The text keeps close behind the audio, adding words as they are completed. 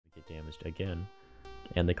damaged again,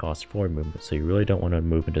 and they cost 4 movement, so you really don't want to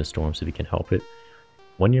move into storms if you can help it.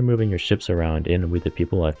 When you're moving your ships around in with the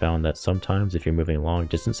people, I found that sometimes if you're moving long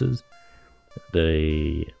distances,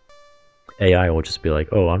 the AI will just be like,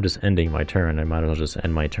 oh, I'm just ending my turn, I might as well just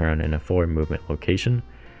end my turn in a 4 movement location.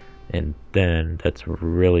 And then that's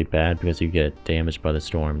really bad because you get damaged by the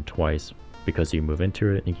storm twice, because you move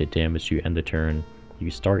into it, you get damaged, you end the turn, you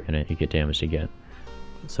start in it, you get damaged again.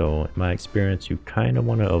 So in my experience, you kind of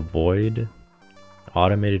want to avoid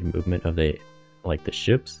automated movement of the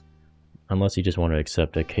ships, unless you just want to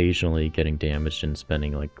accept occasionally getting damaged and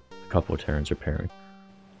spending like a couple turns repairing,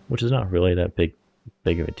 which is not really that big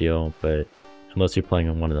of a deal, but unless you're playing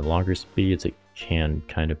on one of the longer speeds, it can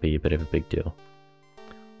kind of be a bit of a big deal.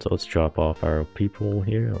 So let's drop off our people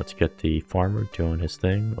here. Let's get the farmer doing his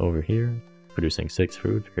thing over here, producing 6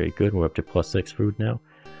 food. Very good, we're up to +6 food now.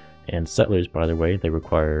 And settlers, by the way, they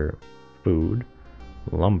require food,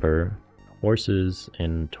 lumber, horses,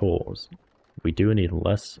 and tools. We do need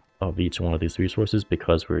less of each one of these resources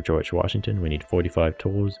because we're George Washington. We need 45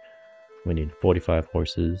 tools, we need 45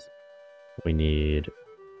 horses, we need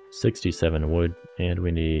 67 wood, and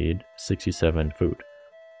we need 67 food.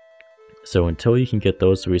 So until you can get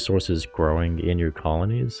those resources growing in your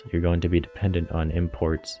colonies, you're going to be dependent on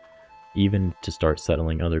imports, even to start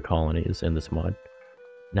settling other colonies in this mod.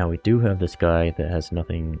 Now we do have this guy that has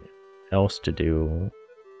nothing else to do,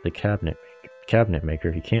 the cabinet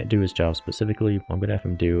maker. He can't do his job specifically. What I'm going to have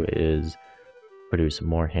him do is produce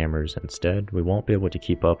more hammers instead. We won't be able to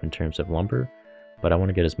keep up in terms of lumber, but I want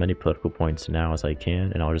to get as many political points now as I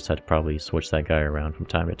can, and I'll just have to probably switch that guy around from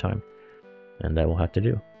time to time, and that will have to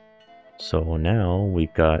do. So now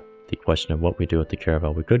we've got the question of what we do with the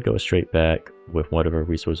caravel. We could go straight back with whatever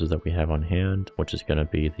resources that we have on hand, which is going to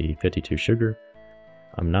be the 52 sugar.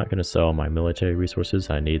 I'm not going to sell my military resources.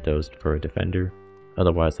 I need those for a defender.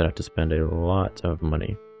 Otherwise, I'd have to spend a lot of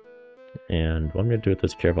money. And what I'm going to do with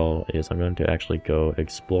this caravel is I'm going to actually go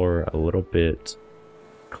explore a little bit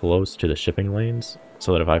close to the shipping lanes,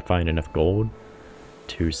 so that if I find enough gold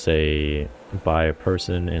to, say, buy a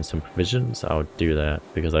person and some provisions, I'll do that,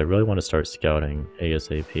 because I really want to start scouting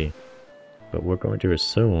ASAP. But we're going to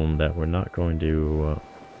assume that we're not going to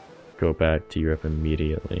go back to Europe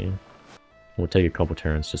immediately. We'll take a couple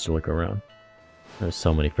turns just to look around. There's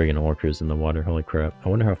so many friggin' orcas in the water, holy crap. I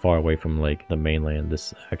wonder how far away from like the mainland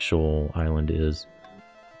this actual island is.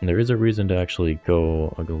 And there is a reason to actually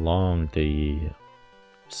go along the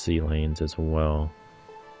sea lanes as well,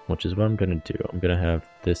 which is what I'm going to do. I'm going to have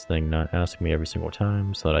this thing not ask me every single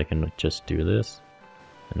time, so that I can just do this.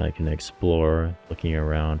 And I can explore, looking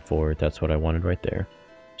around for, that's what I wanted right there,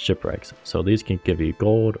 shipwrecks. So these can give you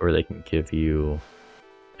gold, or they can give you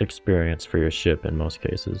experience for your ship in most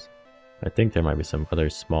cases. I think there might be some other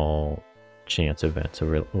small chance events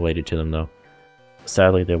related to them though.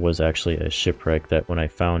 Sadly, there was actually a shipwreck that when I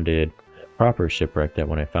founded, a proper shipwreck that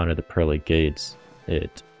when I founded the Pearly Gates,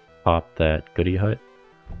 it popped that goodie hut,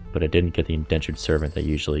 but it didn't get the indentured servant that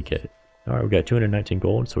you usually get. Alright, we got 219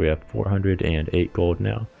 gold, so we have 408 gold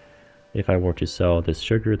now. If I were to sell this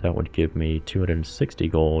sugar, that would give me 260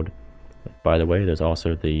 gold. By the way, there's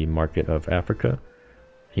also the market of Africa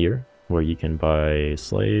here, where you can buy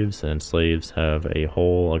slaves, and slaves have a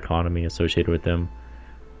whole economy associated with them.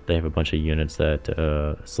 They have a bunch of units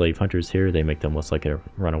that slave hunters here, they make them less likely to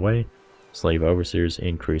run away. Slave overseers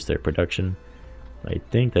increase their production. I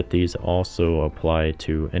think that these also apply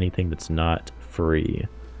to anything that's not free.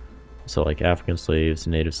 So like African slaves,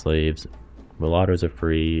 native slaves, mulattoes are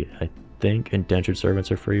free. I think indentured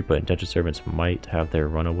servants are free, but indentured servants might have their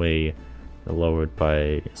runaway lowered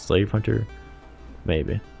by slave hunter.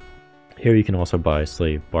 Maybe. Here you can also buy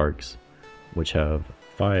slave barks, which have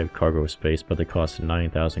 5 cargo space, but they cost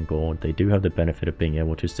 9,000 gold. They do have the benefit of being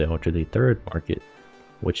able to sail to the third market,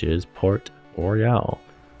 which is Port Royal.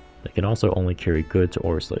 They can also only carry goods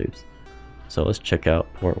or slaves. So let's check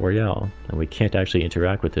out Port Royal. And we can't actually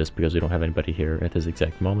interact with this because we don't have anybody here at this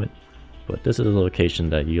exact moment. But this is a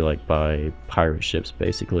location that you like buy pirate ships,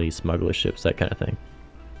 basically smuggler ships, that kind of thing.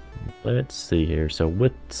 Let's see here. So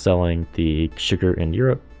with selling the sugar in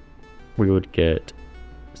Europe, we would get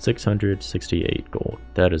 668 gold.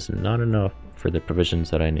 That is not enough for the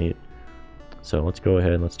provisions that I need. So let's go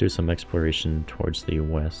ahead and let's do some exploration towards the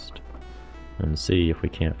west and see if we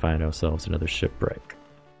can't find ourselves another shipwreck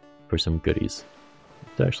for some goodies.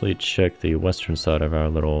 Let's actually check the western side of our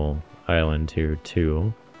little island here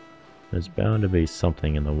too. There's bound to be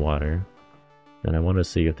something in the water, and I want to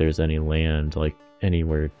see if there's any land like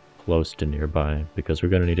anywhere close to nearby, because we're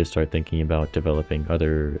going to need to start thinking about developing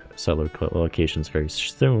other settler locations very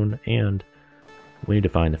soon, and we need to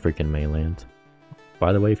find the freaking mainland.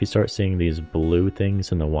 By the way, if you start seeing these blue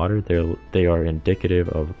things in the water, they are indicative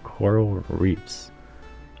of coral reefs.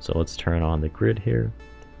 So let's turn on the grid here.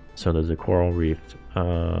 So there's a coral reef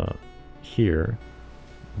here,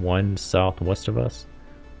 one southwest of us,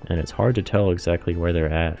 and it's hard to tell exactly where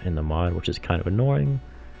they're at in the mod, which is kind of annoying,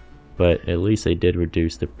 but at least they did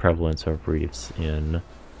reduce the prevalence of reefs in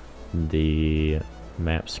the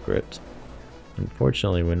map script.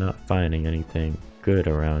 Unfortunately, we're not finding anything good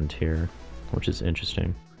around here, which is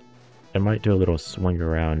interesting. I might do a little swing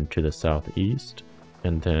around to the southeast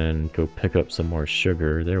and then go pick up some more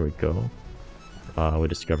sugar. There we go. We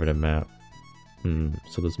discovered a map.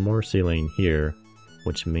 So there's more sea lane here,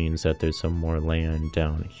 which means that there's some more land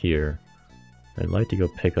down here. I'd like to go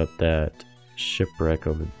pick up that shipwreck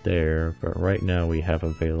over there, but right now we have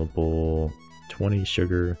available 20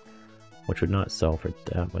 sugar, which would not sell for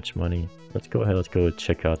that much money. Let's go ahead, let's go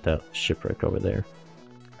check out that shipwreck over there.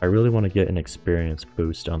 I really want to get an experience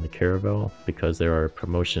boost on the Caravel because there are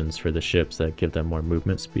promotions for the ships that give them more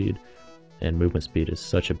movement speed, and movement speed is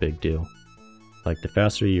such a big deal. Like, the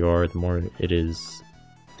faster you are, the more it is,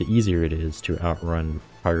 the easier it is to outrun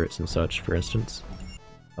pirates and such, for instance.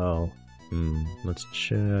 Oh, let's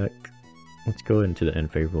check. Let's go into the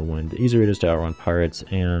unfavorable wind. The easier it is to outrun pirates,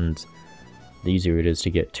 and the easier it is to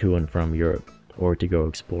get to and from Europe, or to go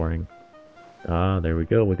exploring. There we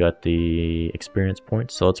go. We got the experience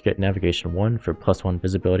points. So let's get navigation 1 for +1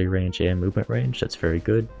 visibility range and movement range. That's very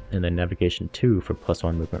good. And then navigation 2 for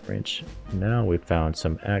 +1 movement range. Now we've found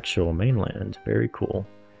some actual mainland. Very cool.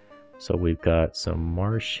 So we've got some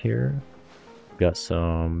marsh here. We've got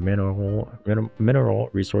some mineral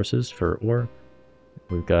resources for ore.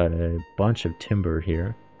 We've got a bunch of timber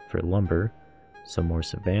here for lumber. Some more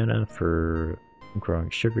savanna for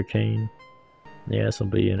growing sugarcane. Yeah, this will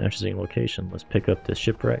be an interesting location. Let's pick up the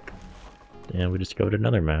shipwreck. And we discovered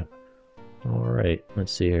another map. Alright,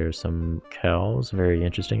 let's see here. Some cows. Very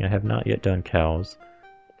interesting. I have not yet done cows,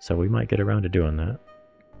 so we might get around to doing that.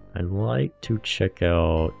 I'd like to check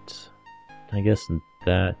out, I guess,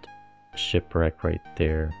 that shipwreck right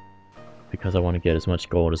there, because I want to get as much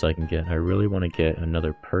gold as I can get. I really want to get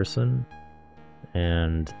another person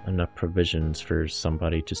and enough provisions for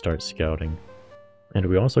somebody to start scouting. And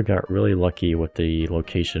we also got really lucky with the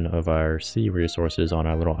location of our sea resources on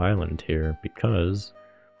our little island here, because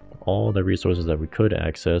all the resources that we could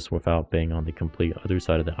access without being on the complete other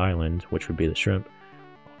side of the island, which would be the shrimp,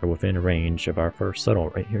 are within range of our first settle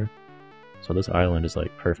right here. So this island is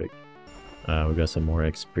like perfect. We've got some more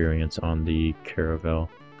experience on the Caravel.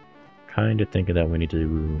 Kinda thinking that we need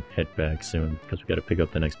to head back soon, because we gotta pick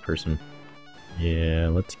up the next person. Yeah,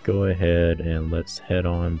 let's go ahead and let's head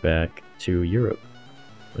on back to Europe.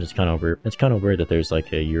 Which is kind of weird. It's kind of weird that there's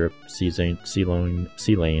like a Europe sea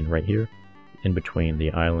lane right here, in between the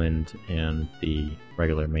island and the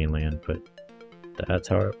regular mainland, but that's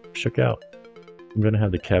how it shook out. I'm gonna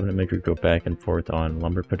have the cabinet maker go back and forth on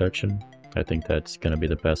lumber production. I think that's gonna be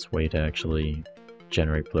the best way to actually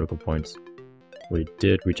generate political points. We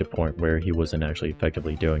did reach a point where he wasn't actually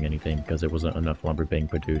effectively doing anything because there wasn't enough lumber being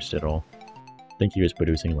produced at all. I think he was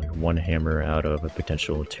producing like 1 hammer out of a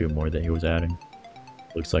potential 2 more that he was adding.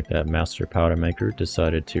 Looks like that master powder maker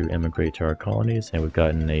decided to immigrate to our colonies, and we've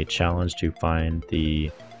gotten a challenge to find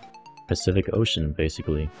the Pacific Ocean,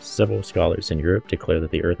 basically. Several scholars in Europe declare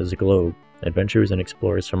that the Earth is a globe. Adventurers and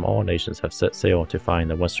explorers from all nations have set sail to find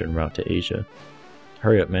the western route to Asia.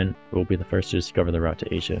 Hurry up, men. We'll be the first to discover the route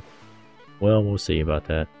to Asia. Well, we'll see about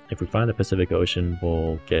that. If we find the Pacific Ocean,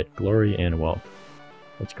 we'll get glory and wealth.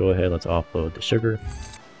 Let's go ahead, let's offload the sugar.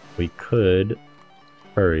 We could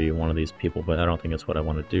hurry one of these people, but I don't think that's what I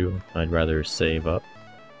want to do. I'd rather save up.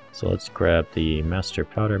 So let's grab the master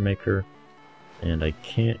powder maker, and I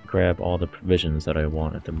can't grab all the provisions that I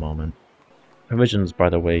want at the moment. Provisions, by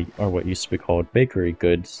the way, are what used to be called bakery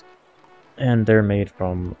goods, and they're made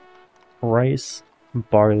from rice,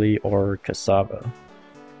 barley, or cassava.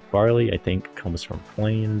 Barley, I think, comes from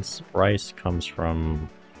plains. Rice comes from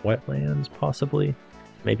wetlands, possibly,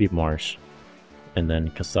 maybe marsh. And then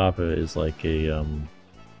cassava is like a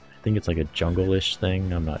I think it's like a jungle-ish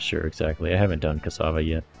thing. I'm not sure exactly. I haven't done cassava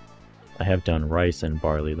yet. I have done rice and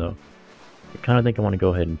barley though. I kind of think I want to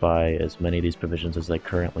go ahead and buy as many of these provisions as I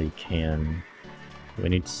currently can. We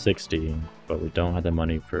need 60, but we don't have the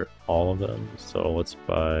money for all of them, so let's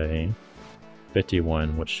buy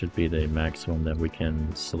 51, which should be the maximum that we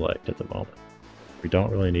can select at the moment. We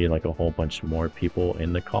don't really need like a whole bunch more people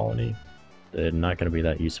in the colony. They're not going to be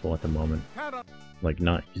that useful at the moment. Like,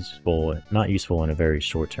 not useful in a very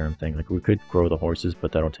short-term thing. Like, we could grow the horses,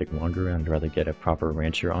 but that'll take longer, and I'd rather get a proper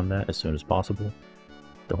rancher on that as soon as possible.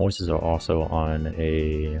 The horses are also on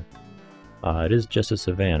a It is just a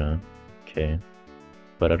savanna, okay,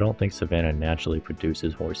 but I don't think savanna naturally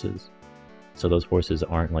produces horses. So those horses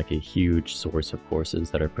aren't like a huge source of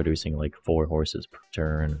horses that are producing like 4 horses per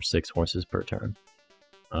turn or 6 horses per turn.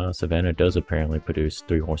 Savannah does apparently produce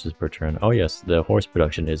 3 horses per turn. Oh yes, the horse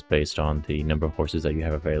production is based on the number of horses that you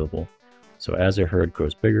have available. So as your herd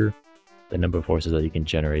grows bigger, the number of horses that you can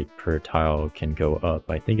generate per tile can go up.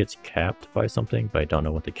 I think it's capped by something, but I don't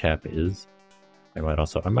know what the cap is. I might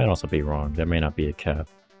also be wrong. There may not be a cap,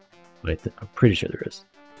 but I'm pretty sure there is.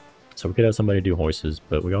 So we could have somebody do horses,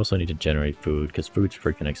 but we also need to generate food, because food's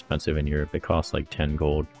freaking expensive in Europe. It costs like 10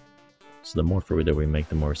 gold. So the more food that we make,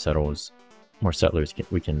 the more settlers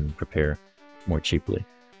we can prepare more cheaply.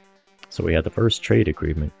 So we have the first trade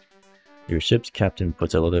agreement. Your ship's captain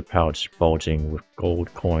puts a leather pouch bulging with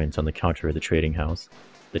gold coins on the counter of the trading house.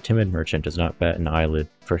 The timid merchant does not bat an eyelid.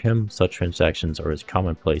 For him, such transactions are as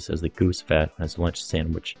commonplace as the goose fat on his lunch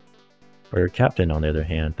sandwich. For your captain, on the other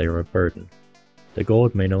hand, they are a burden. The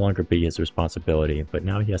gold may no longer be his responsibility, but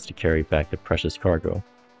now he has to carry back the precious cargo.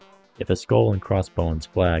 If a skull and crossbones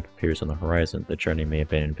flag appears on the horizon, the journey may have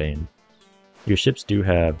been in vain. Your ships do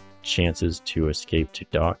have chances to escape to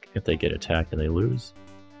dock if they get attacked and they lose.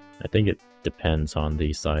 I think it depends on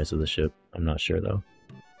the size of the ship. I'm not sure though.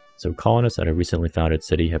 So colonists at a recently founded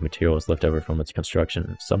city have materials left over from its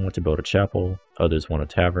construction. Some want to build a chapel, others want a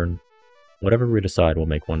tavern. Whatever we decide will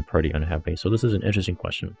make one party unhappy. So this is an interesting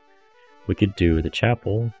question. We could do the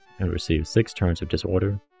chapel and receive 6 turns of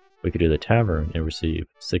disorder. We could do the tavern and receive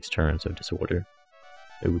 6 turns of disorder.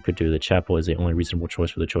 We could do the chapel as the only reasonable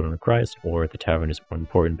choice for the children of Christ, or the tavern is more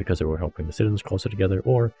important because it will helping the citizens closer together,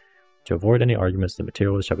 or to avoid any arguments, the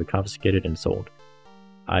materials shall be confiscated and sold.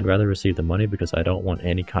 I'd rather receive the money because I don't want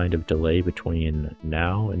any kind of delay between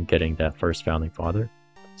now and getting that first founding father.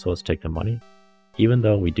 So let's take the money. Even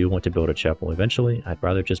though we do want to build a chapel eventually, I'd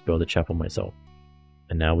rather just build a chapel myself.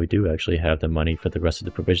 And now we do actually have the money for the rest of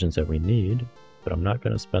the provisions that we need, but I'm not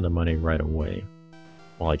going to spend the money right away.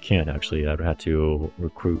 Well, I can't actually. I'd have to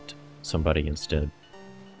recruit somebody instead.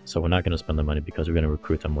 So we're not going to spend the money because we're going to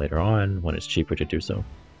recruit them later on when it's cheaper to do so.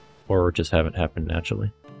 Or just have it happen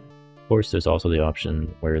naturally. Of course, there's also the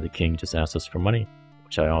option where the king just asks us for money,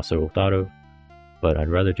 which I also thought of, but I'd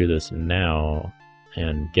rather do this now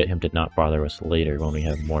and get him to not bother us later when we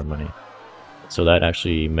have more money. So that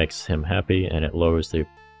actually makes him happy, and it lowers the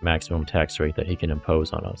maximum tax rate that he can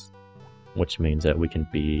impose on us. Which means that we can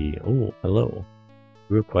be... Oh, hello.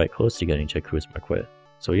 We were quite close to getting Jakuz Marquette.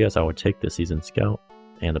 So yes, I would take the seasoned scout,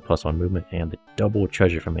 and the +1 movement, and the double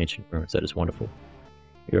treasure from ancient ruins. That is wonderful.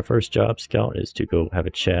 Your first job, scout, is to go have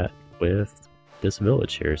a chat with this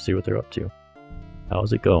village here, see what they're up to.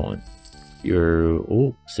 How's it going? You're...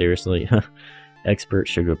 Oh, seriously? Expert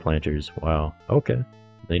sugar planters. Wow. Okay.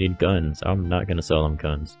 They need guns. I'm not going to sell them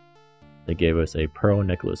guns. They gave us a pearl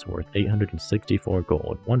necklace worth 864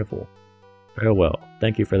 gold. Wonderful. Farewell.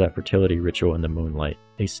 Thank you for that fertility ritual in the moonlight.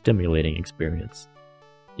 A stimulating experience.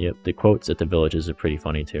 Yep, the quotes at the villages are pretty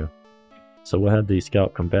funny too. So we'll have the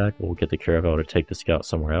scout come back. We'll get the caravel to take the scout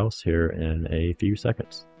somewhere else here in a few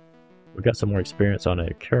seconds. We got some more experience on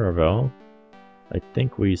a caravel. I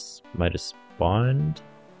think we might have spawned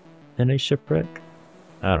in a shipwreck.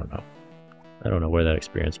 I don't know. I don't know where that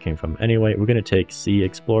experience came from. Anyway, we're going to take Sea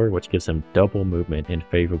Explorer, which gives him double movement in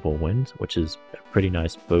favorable winds, which is a pretty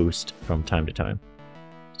nice boost from time to time.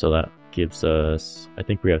 So that gives us, I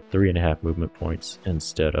think we have 3.5 movement points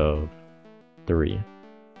instead of 3.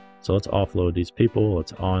 So let's offload these people.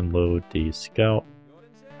 Let's unload the scout.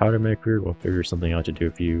 Powder maker, we'll figure something out to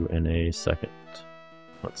do for you in a second.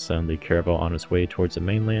 Let's send the caravel on its way towards the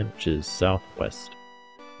mainland, which is southwest.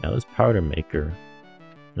 Now this powder maker,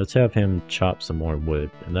 let's have him chop some more wood,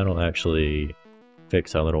 and that'll actually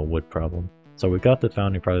fix our little wood problem. So we got the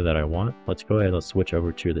founding father that I want. Let's go ahead, let's switch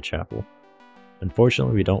over to the chapel.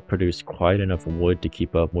 Unfortunately, we don't produce quite enough wood to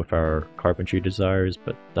keep up with our carpentry desires,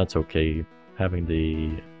 but that's okay. Having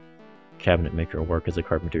the cabinet maker work as a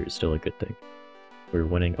carpenter is still a good thing. We're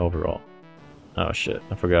winning overall. Oh shit,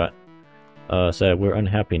 I forgot. So we're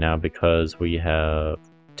unhappy now because we have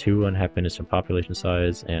 2 unhappiness from population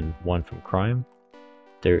size and 1 from crime.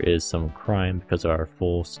 There is some crime because of our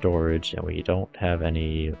full storage, and we don't have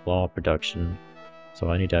any law production. So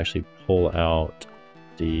I need to actually pull out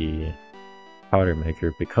the powder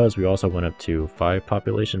maker because we also went up to 5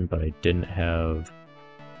 population, but I didn't have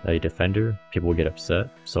a defender. People will get upset,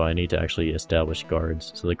 so I need to actually establish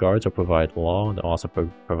guards. So the guards will provide law, and they'll also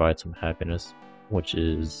provide some happiness, which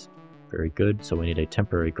is very good. So we need a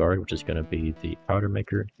temporary guard, which is going to be the powder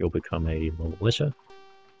maker. You'll become a militia.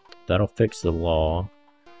 That'll fix the law.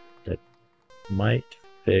 That might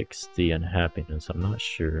fix the unhappiness, I'm not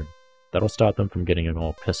sure. That'll stop them from getting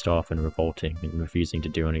all pissed off and revolting and refusing to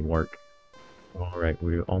do any work. Alright,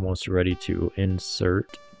 we're almost ready to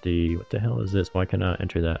insert the... What the hell is this? Why can I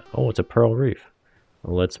enter that? Oh, it's a pearl reef.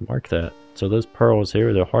 Well, let's mark that. So those pearls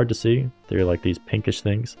here, they're hard to see. They're like these pinkish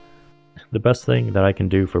things. The best thing that I can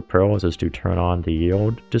do for pearls is to turn on the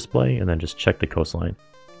yield display and then just check the coastline.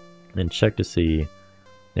 And check to see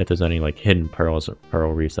if there's any like hidden pearls or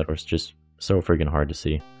pearl reefs that are just so friggin' hard to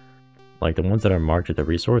see. Like the ones that are marked with the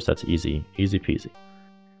resource, that's easy peasy.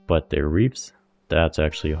 But the reefs, that's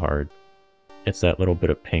actually hard. It's that little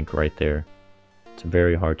bit of pink right there. It's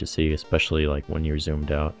very hard to see, especially like when you're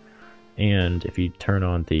zoomed out. And if you turn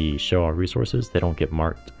on the show all resources, they don't get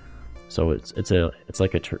marked. So it's a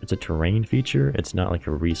terrain feature. It's not like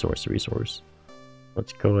a resource.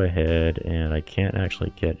 Let's go ahead, and I can't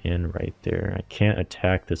actually get in right there. I can't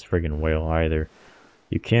attack this friggin' whale either.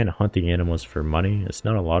 You can hunt the animals for money. It's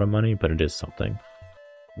not a lot of money, but it is something.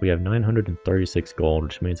 We have 936 gold,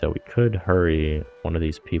 which means that we could hurry one of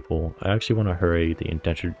these people. I actually want to hurry the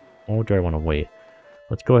indentured... Or do I want to wait?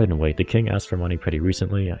 Let's go ahead and wait. The king asked for money pretty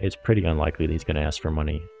recently. It's pretty unlikely that he's going to ask for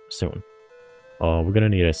money soon. We're going to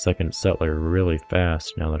need a second settler really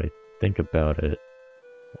fast now that I think about it.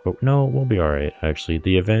 Oh, no, we'll be alright, actually.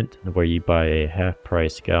 The event where you buy a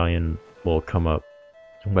half-price galleon will come up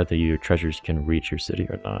whether your treasures can reach your city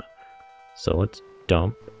or not. So let's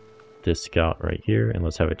dump this scout right here, and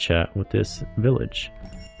let's have a chat with this village.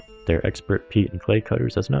 They're expert peat and clay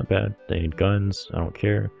cutters. That's not bad. They need guns. I don't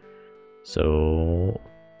care. So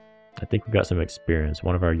I think we've got some experience.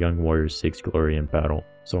 One of our young warriors seeks glory in battle,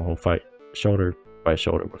 so he'll fight shoulder by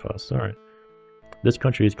shoulder with us. Alright. This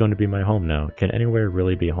country is going to be my home now. Can anywhere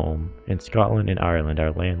really be home? In Scotland and Ireland,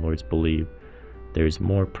 our landlords believe there's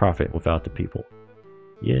more profit without the people.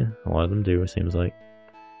 Yeah, a lot of them do, it seems like.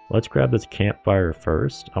 Let's grab this campfire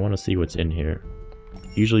first. I want to see what's in here.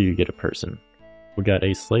 Usually you get a person. We got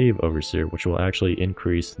a slave overseer, which will actually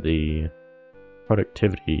increase the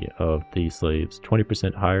productivity of the slaves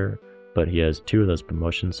 20% higher, but he has 2 of those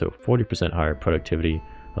promotions, so 40% higher productivity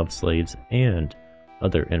of slaves and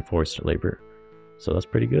other enforced labor. So that's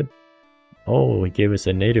pretty good. Oh, he gave us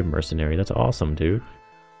a native mercenary. That's awesome, dude.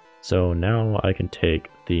 So now I can take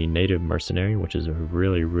the native mercenary, which is a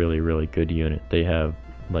really good unit. They have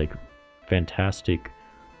like fantastic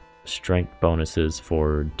strength bonuses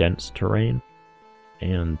for dense terrain,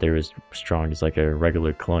 and they're as strong as like a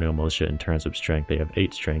regular colonial militia in terms of strength. They have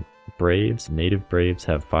 8 strength. Braves, native braves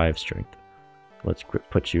have 5 strength. Let's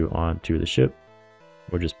put you onto the ship.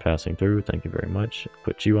 We're just passing through, thank you very much.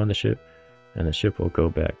 Put you on the ship, and the ship will go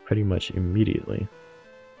back pretty much immediately.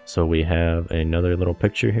 So we have another little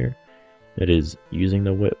picture here. It is using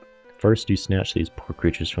the whip. First you snatch these poor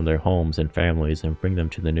creatures from their homes and families and bring them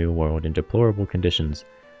to the new world in deplorable conditions,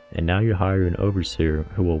 and now you hire an overseer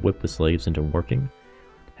who will whip the slaves into working?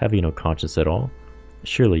 Have you no conscience at all?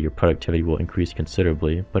 Surely your productivity will increase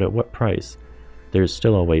considerably, but at what price? There is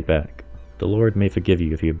still a way back. The Lord may forgive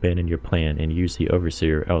you if you abandon your plan and use the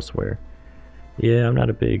overseer elsewhere. Yeah, I'm not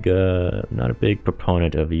a big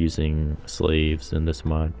proponent of using slaves in this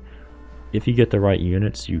mod. If you get the right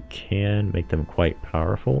units, you can make them quite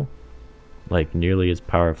powerful, like nearly as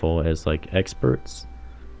powerful as like experts.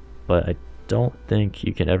 But I don't think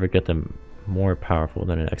you can ever get them more powerful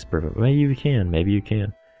than an expert. But maybe you can. Maybe you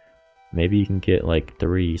can. Maybe you can get like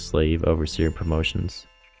 3 slave overseer promotions.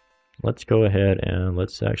 Let's go ahead and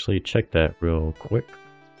let's actually check that real quick.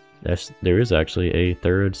 There is actually a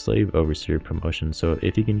 3rd slave overseer promotion, so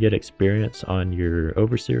if you can get experience on your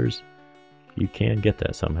overseers, you can get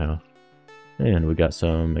that somehow. And we got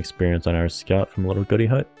some experience on our scout from Little Goody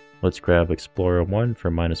Hut. Let's grab Explorer 1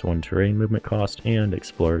 for -1 terrain movement cost and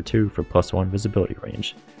Explorer 2 for +1 visibility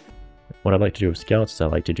range. What I like to do with scouts is I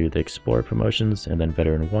like to do the Explorer promotions and then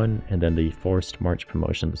Veteran 1 and then the Forced March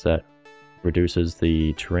promotions. That reduces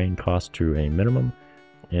the terrain cost to a minimum,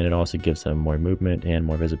 and it also gives them more movement and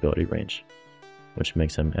more visibility range, which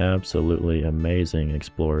makes them absolutely amazing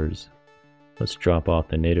explorers. Let's drop off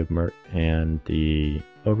the native merc and the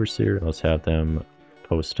overseer. Let's have them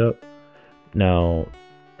post up. Now,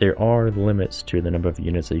 there are limits to the number of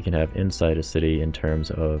units that you can have inside a city in terms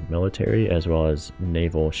of military as well as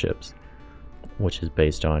naval ships, which is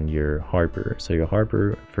based on your harbor. So your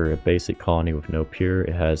harbor, for a basic colony with no pier,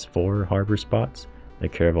 it has 4 harbor spots. A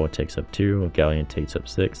caravel takes up 2, a galleon takes up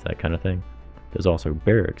 6, that kind of thing. There's also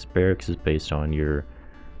barracks. Barracks is based on your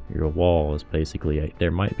walls, basically. There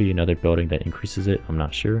might be another building that increases it, I'm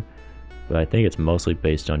not sure, but I think it's mostly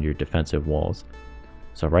based on your defensive walls.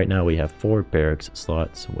 So right now we have 4 barracks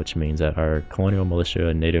slots, which means that our colonial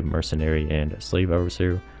militia, native mercenary, and slave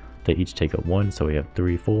overseer, they each take up 1, so we have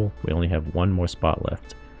 3 full. We only have 1 more spot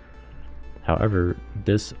left. However,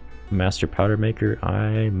 this master powder maker,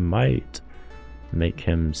 I might make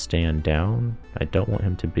him stand down. I don't want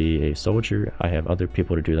him to be a soldier. I have other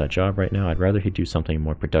people to do that job right now. I'd rather he do something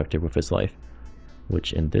more productive with his life,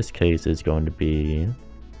 which in this case is going to be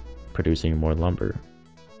producing more lumber.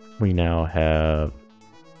 We now have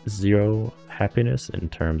 0 happiness in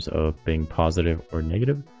terms of being positive or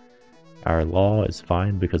negative. Our law is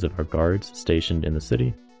fine because of our guards stationed in the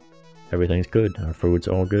city. Everything's good. Our food's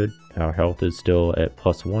all good. Our health is still at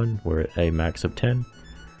 +1. We're at a max of 10.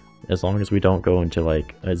 As long as we don't go into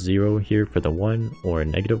like a 0 here for the 1 or a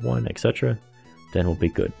 -1, etc., then we'll be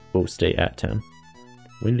good. We'll stay at 10.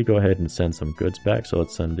 We need to go ahead and send some goods back, so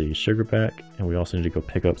let's send the sugar back, and we also need to go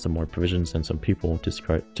pick up some more provisions and some people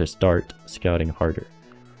to start scouting harder.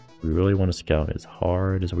 We really want to scout as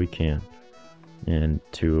hard as we can. And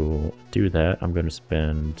to do that, I'm going to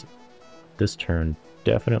spend this turn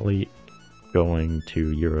definitely going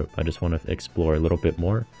to Europe. I just want to explore a little bit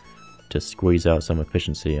more to squeeze out some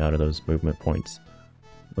efficiency out of those movement points.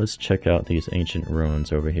 Let's check out these ancient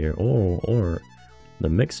ruins over here. Or the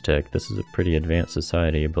mixed tech. This is a pretty advanced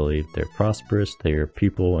society, I believe. They're prosperous, they're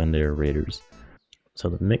people, and they're raiders. So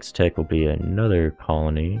the mixed tech will be another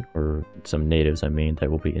colony, or some natives I mean, that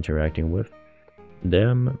we'll be interacting with.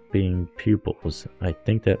 Them being pupils, I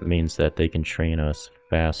think that means that they can train us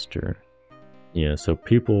faster. Yeah, so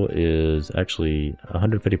pupil is actually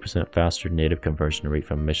 150% faster native conversion rate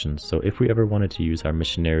from missions. So if we ever wanted to use our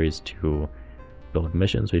missionaries to build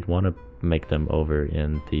missions, we'd want to make them over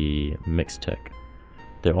in the mixed tech.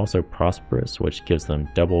 They're also prosperous, which gives them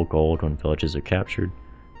double gold when villages are captured.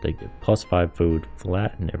 They get +5 food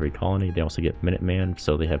flat in every colony. They also get Minuteman,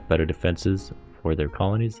 so they have better defenses for their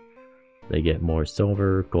colonies. They get more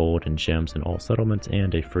silver, gold, and gems in all settlements,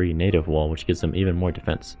 and a free native wall, which gives them even more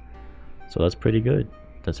defense. So that's pretty good.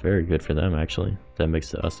 That's very good for them, actually. That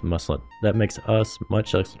makes us much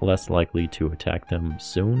less likely to attack them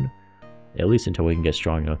soon, at least until we can get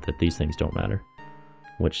strong enough that these things don't matter.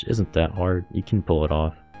 Which isn't that hard. You can pull it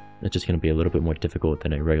off. It's just going to be a little bit more difficult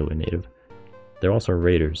than a regular native. They're also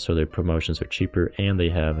raiders, so their promotions are cheaper, and they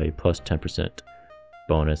have a +10%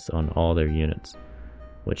 bonus on all their units,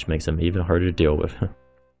 which makes them even harder to deal with.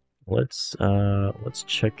 Let's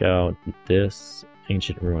check out this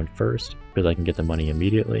ancient ruin first, because I can get the money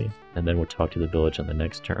immediately, and then we'll talk to the village on the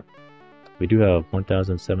next turn. We do have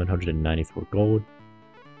 1,794 gold.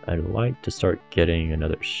 I'd like to start getting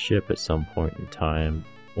another ship at some point in time,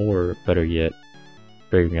 or better yet,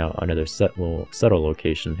 figuring out another settle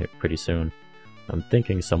location here pretty soon. I'm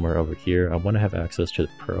thinking somewhere over here. I want to have access to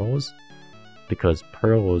the pearls, because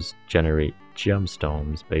pearls generate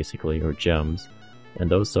gemstones, basically, or gems, and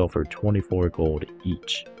those sell for 24 gold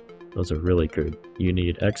each. Those are really good. You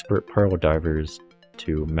need expert pearl divers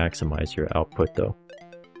to maximize your output though.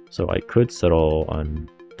 So I could settle on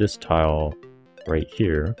this tile right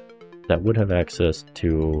here that would have access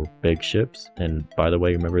to big ships. And by the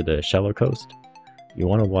way, remember the shallow coast? You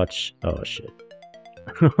want to watch... oh shit.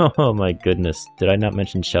 Oh my goodness, did I not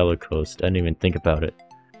mention shallow coast? I didn't even think about it.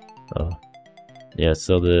 Yeah,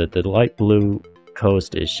 so the light blue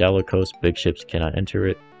coast is shallow coast. Big ships cannot enter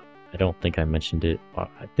it. I don't think I mentioned it.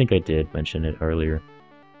 I think I did mention it earlier.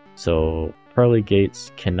 So pearly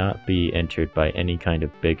gates cannot be entered by any kind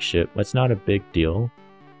of big ship. That's not a big deal.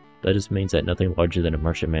 That just means that nothing larger than a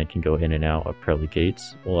merchantman can go in and out of pearly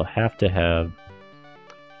gates. We'll have to have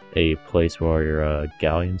a place where your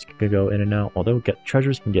galleons can go in and out. Although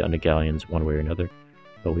treasures can get onto galleons one way or another.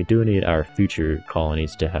 But we do need our future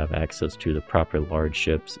colonies to have access to the proper large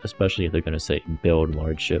ships, especially if they're going to say build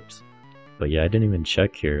large ships. But yeah, I didn't even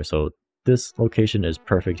check here, so this location is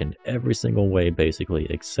perfect in every single way, basically,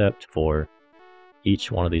 except for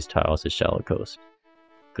each one of these tiles is shallow coast.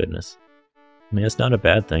 Goodness. I mean, it's not a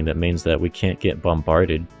bad thing. That means that we can't get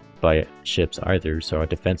bombarded by ships either, so our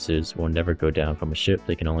defenses will never go down from a ship.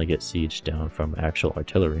 They can only get sieged down from actual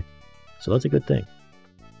artillery. So that's a good thing.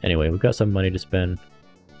 Anyway, we've got some money to spend.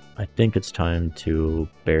 I think it's time to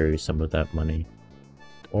bury some of that money.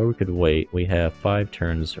 Or we could wait. We have 5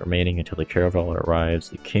 turns remaining until the caravel arrives.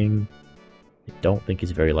 The king, I don't think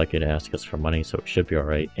he's very likely to ask us for money, so it should be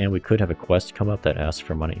alright. And we could have a quest come up that asks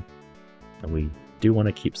for money. And we do want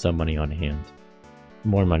to keep some money on hand.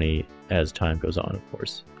 More money as time goes on, of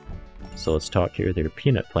course. So let's talk here. They're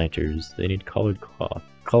peanut planters. They need colored cloth.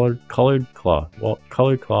 Colored cloth. Well,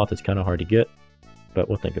 colored cloth is kind of hard to get, but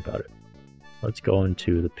we'll think about it. Let's go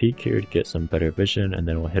into the peak here to get some better vision, and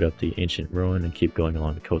then we'll hit up the ancient ruin and keep going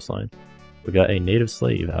along the coastline. We got a native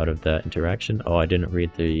slave out of that interaction. Oh, I didn't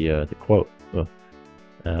read the quote. Oh.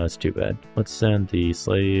 That's too bad. Let's send the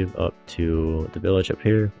slave up to the village up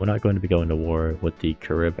here. We're not going to be going to war with the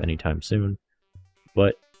Carib anytime soon,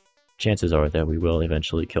 but chances are that we will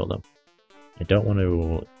eventually kill them. I don't want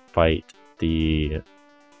to fight the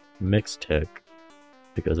mixed tech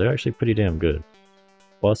because they're actually pretty damn good.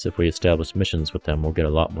 Plus, if we establish missions with them, we'll get a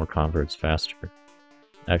lot more converts faster.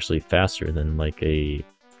 Actually faster than like a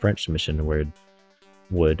French mission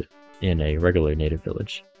would in a regular native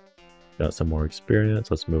village. Got some more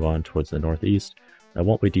experience. Let's move on towards the northeast. I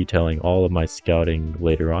won't be detailing all of my scouting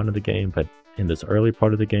later on in the game, but in this early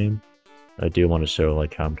part of the game, I do want to show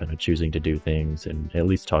like how I'm kind of choosing to do things and at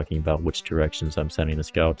least talking about which directions I'm sending the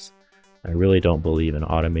scouts. I really don't believe in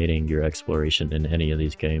automating your exploration in any of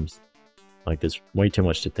these games. Like, there's way too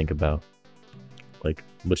much to think about. Like,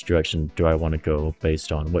 which direction do I want to go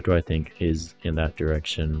based on? What do I think is in that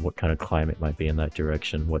direction? What kind of climate might be in that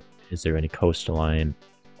direction? What is there any coastline?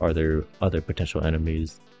 Are there other potential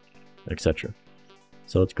enemies? Etc.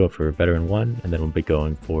 So let's go for Veteran 1, and then we'll be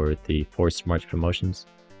going for the Forced March promotions.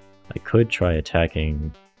 I could try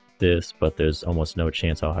attacking this, but there's almost no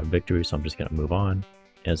chance I'll have victory, so I'm just going to move on. And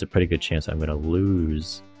there's a pretty good chance I'm going to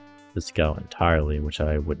lose the scout entirely, which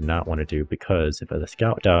I would not want to do, because if the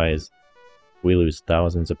scout dies, we lose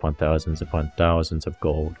thousands upon thousands upon thousands of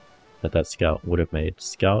gold that scout would have made.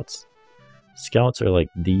 Scouts are like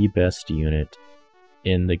the best unit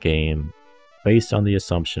in the game based on the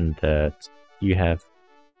assumption that you have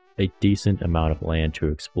a decent amount of land to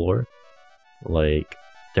explore. Like,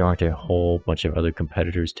 there aren't a whole bunch of other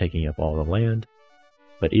competitors taking up all the land.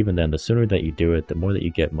 But even then, the sooner that you do it, the more that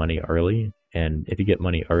you get money early. And if you get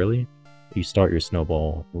money early, you start your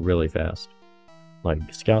snowball really fast.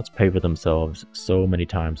 Like, scouts pay for themselves so many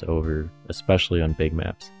times over, especially on big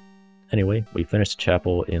maps. Anyway, we finished the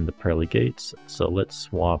chapel in the Pearly Gates, so let's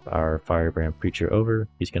swap our Firebrand Preacher over.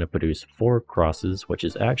 He's going to produce 4 crosses, which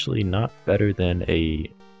is actually not better than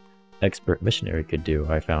a expert missionary could do,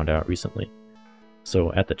 I found out recently.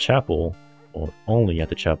 So at the chapel, well, only at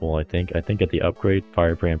the chapel I think at the upgrade,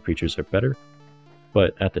 Firebrand Preachers are better.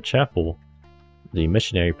 But at the chapel, the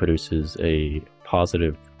missionary produces a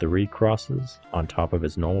positive 3 crosses on top of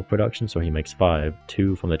his normal production, so he makes 5,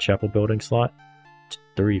 2 from the chapel building slot,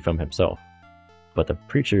 3 from himself. But the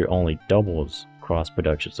preacher only doubles cross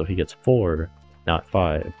production, so he gets 4, not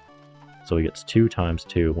 5. So he gets 2 times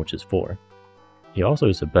 2, which is 4. He also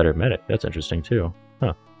is a better medic. That's interesting too.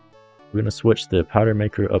 Huh. We're going to switch the powder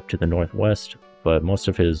maker up to the northwest, but most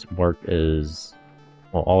of his work is,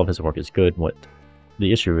 well, all of his work is good. What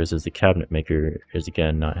the issue is the cabinet maker is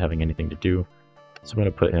again not having anything to do. So I'm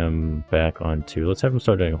going to put him back onto, let's have him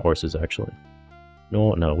start doing horses actually.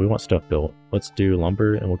 No, we want stuff built. Let's do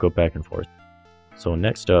lumber and we'll go back and forth. So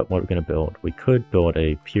next up, what we're going to build. We could build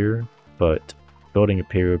a pier, but building a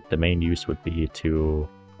pier, the main use would be to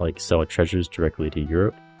like sell treasures directly to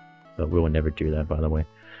Europe. But we will never do that, by the way.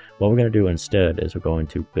 What we're going to do instead is we're going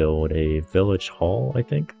to build a village hall, I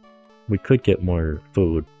think. We could get more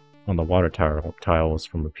food on the water tiles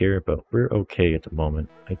from a pier, but we're okay at the moment.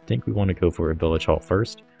 I think we want to go for a village hall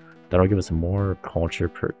first. That'll give us more culture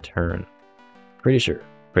per turn. Pretty sure.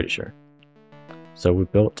 So we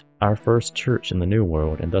built our first church in the New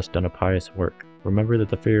World and thus done a pious work. Remember that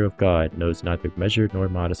the fear of God knows neither measure nor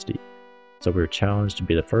modesty. So we were challenged to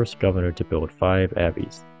be the first governor to build 5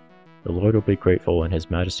 abbeys. The Lord will be grateful and His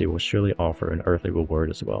Majesty will surely offer an earthly reward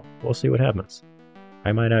as well. We'll see what happens.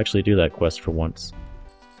 I might actually do that quest for once.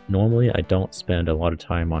 Normally I don't spend a lot of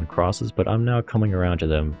time on crosses, but I'm now coming around to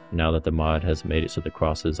them now that the mod has made it so the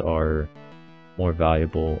crosses are more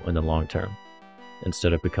valuable in the long term,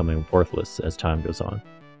 instead of becoming worthless as time goes on.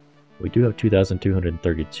 We do have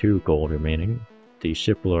 2,232 gold remaining. The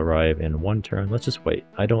ship will arrive in 1 turn. Let's just wait.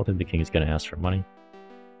 I don't think the king is going to ask for money.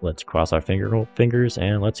 Let's cross our fingers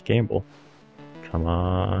and let's gamble. Come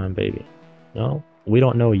on, baby. No, we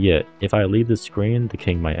don't know yet. If I leave the screen, the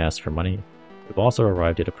king might ask for money. We've also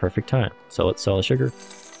arrived at a perfect time, so let's sell the sugar.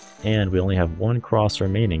 And we only have 1 cross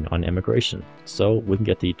remaining on immigration, so we can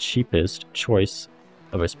get the cheapest choice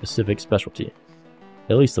of a specific specialty.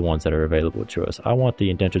 At least the ones that are available to us. I want the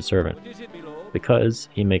indentured servant, because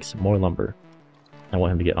he makes more lumber. I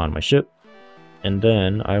want him to get on my ship. And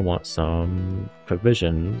then I want some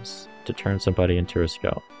provisions to turn somebody into a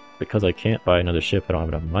scout. Because I can't buy another ship, I don't have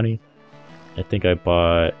enough money. I think I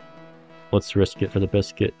bought... Let's risk it for the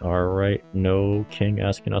biscuit. Alright, no king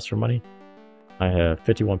asking us for money. I have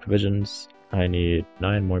 51 provisions. I need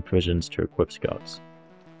 9 more provisions to equip scouts.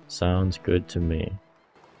 Sounds good to me.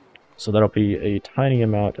 So that'll be a tiny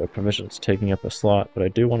amount of provisions taking up a slot, but I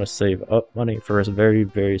do want to save up money for a very,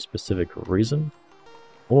 very specific reason.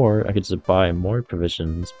 Or I could just buy more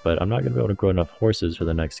provisions, but I'm not going to be able to grow enough horses for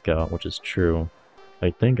the next scout, which is true. I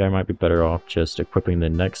think I might be better off just equipping the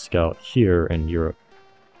next scout here in Europe,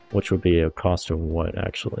 which would be a cost of what,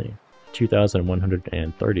 actually?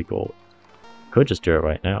 2,130 gold. Could just do it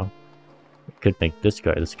right now. Could make this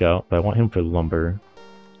guy the scout, but I want him for lumber.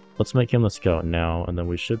 Let's make him the scout now, and then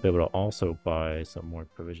we should be able to also buy some more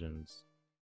provisions.